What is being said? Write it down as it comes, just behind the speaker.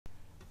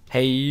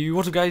Hey,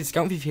 what's up guys,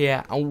 Fifa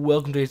here, and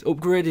welcome to this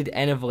upgraded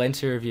N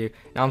Valencia review.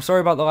 Now I'm sorry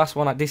about the last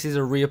one, this is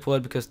a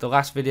re-upload because the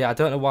last video, I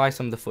don't know why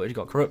some of the footage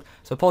got corrupt,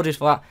 so apologies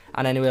for that.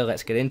 And anyway,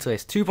 let's get into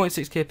this.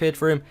 2.6k paid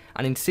for him,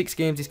 and in 6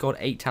 games he scored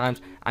 8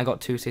 times and got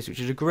 2 assists, which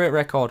is a great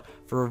record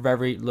for a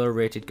very low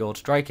rated gold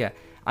striker.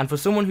 And for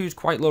someone who's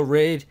quite low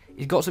rated,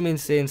 he's got some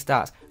insane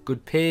stats: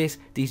 good pace,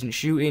 decent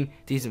shooting,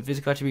 decent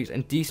physical attributes,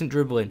 and decent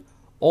dribbling.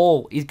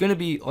 He's going to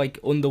be like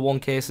under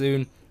 1k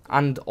soon,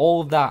 and all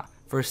of that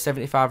for a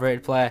 75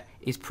 rated player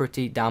is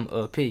pretty damn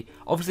OP.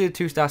 Obviously the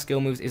 2-star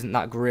skill moves isn't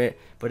that great,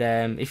 but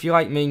if you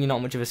like me and you're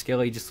not much of a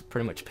skiller, you just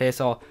pretty much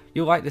pace or,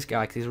 you'll like this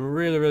guy because he's a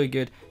really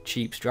good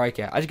cheap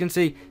striker. As you can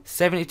see,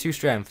 72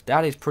 strength,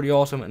 that is pretty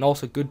awesome, and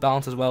also good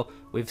balance as well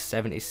with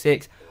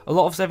 76. A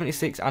lot of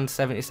 76 and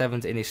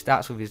 77s in his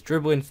stats with his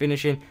dribbling,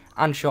 finishing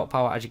and shot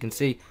power, as you can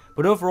see.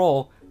 But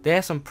overall,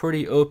 there's some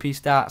pretty OP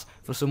stats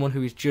for someone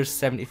who is just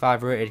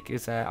 75 rated,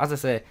 because as I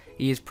say,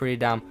 he is pretty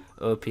damn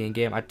OP in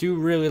game. I do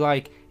really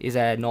like his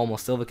normal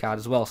silver card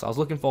as well, so I was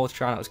looking forward to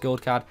trying out his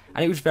gold card,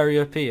 and it was very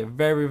OP, a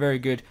very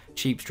good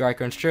cheap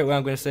striker. And straight away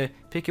I'm going to say,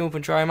 pick him up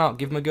and try him out,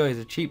 give him a go. He's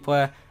a cheap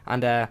player,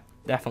 and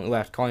definitely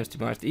worth coins, to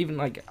be honest. Even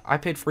like, I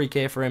paid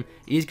 3k for him,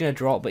 he's going to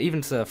drop, but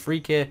even so,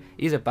 3k,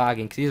 he's a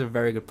bargain because he's a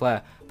very good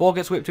player. Ball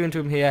gets whipped into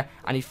him here,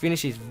 and he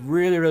finishes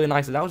really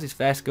nicely. That was his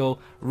first goal,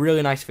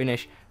 really nice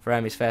finish for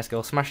his first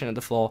goal, smashing at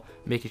the floor,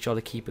 making sure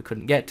the keeper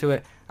couldn't get to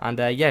it. And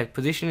yeah,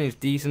 positioning is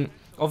decent.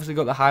 Obviously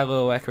got the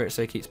high-low work rate,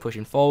 so he keeps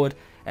pushing forward.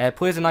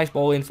 Plays a nice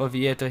ball in for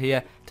Vietto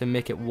here to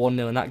make it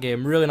 1-0 in that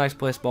game. Really nice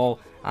placed ball,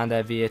 and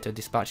Vietto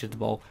dispatches the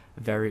ball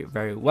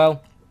very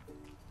well.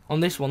 On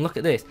this one, look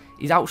at this.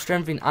 He's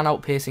outstrengthening and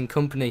outpacing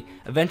Company.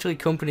 Eventually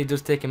Company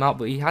does take him out,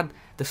 but he had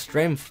the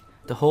strength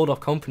to hold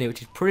off Company,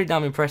 which is pretty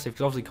damn impressive,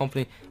 because obviously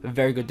Company, a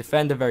very good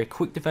defender, very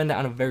quick defender,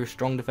 and a very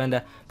strong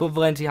defender. But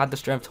Valencia had the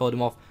strength to hold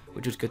him off,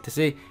 which was good to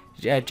see.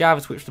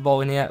 Jarvis switched the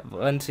ball in here.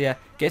 Valencia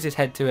gets his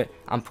head to it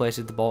and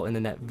places the ball in the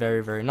net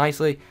very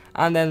nicely.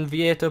 And then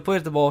Vietto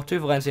plays the ball to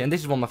Valencia, and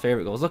this is one of my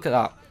favourite goals. Look at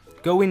that.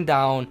 Going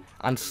down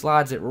and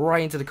slides it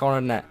right into the corner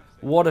of the net.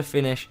 What a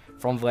finish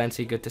from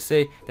Valencia, good to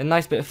see. Then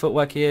nice bit of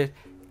footwork here.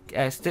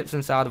 Steps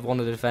inside of one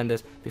of the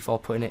defenders before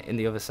putting it in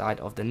the other side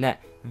of the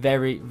net.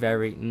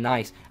 Very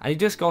nice. And he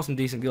does score some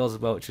decent goals as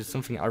well, which is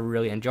something I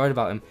really enjoyed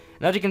about him.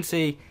 And as you can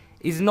see,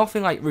 he's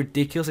nothing like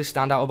ridiculously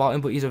stand out about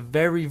him, but he's a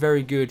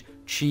very good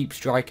cheap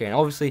striker, and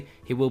obviously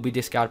he will be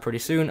discarded pretty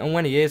soon. And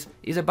when he is,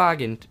 he's a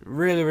bargain.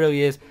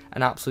 Really is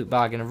an absolute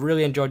bargain. I've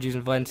really enjoyed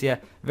using Valencia.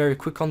 Very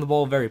quick on the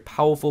ball, very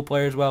powerful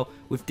player as well,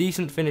 with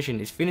decent finishing.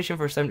 His finishing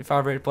for a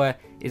 75 rated player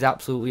is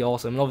absolutely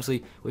awesome, and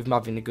obviously with him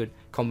having a good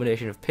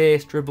combination of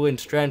pace, dribbling,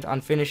 strength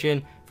and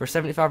finishing for a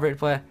 75 rated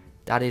player,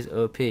 that is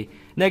OP.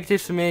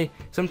 Negatives for me,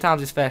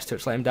 sometimes his first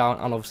touch let him down,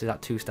 and obviously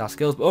that 2-star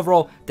skills, but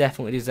overall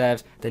definitely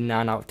deserves the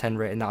 9 out of 10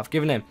 rating that I've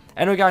given him.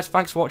 Anyway guys,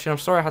 thanks for watching. I'm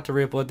sorry I had to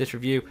re-upload this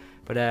review,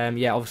 but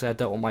yeah, obviously I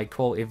don't want my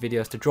quality of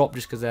videos to drop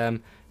just because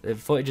the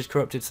footage is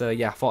corrupted, so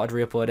yeah, I thought I'd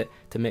re-upload it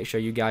to make sure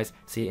you guys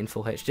see it in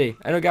full HD.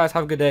 Anyway guys,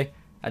 have a good day.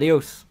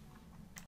 Adios.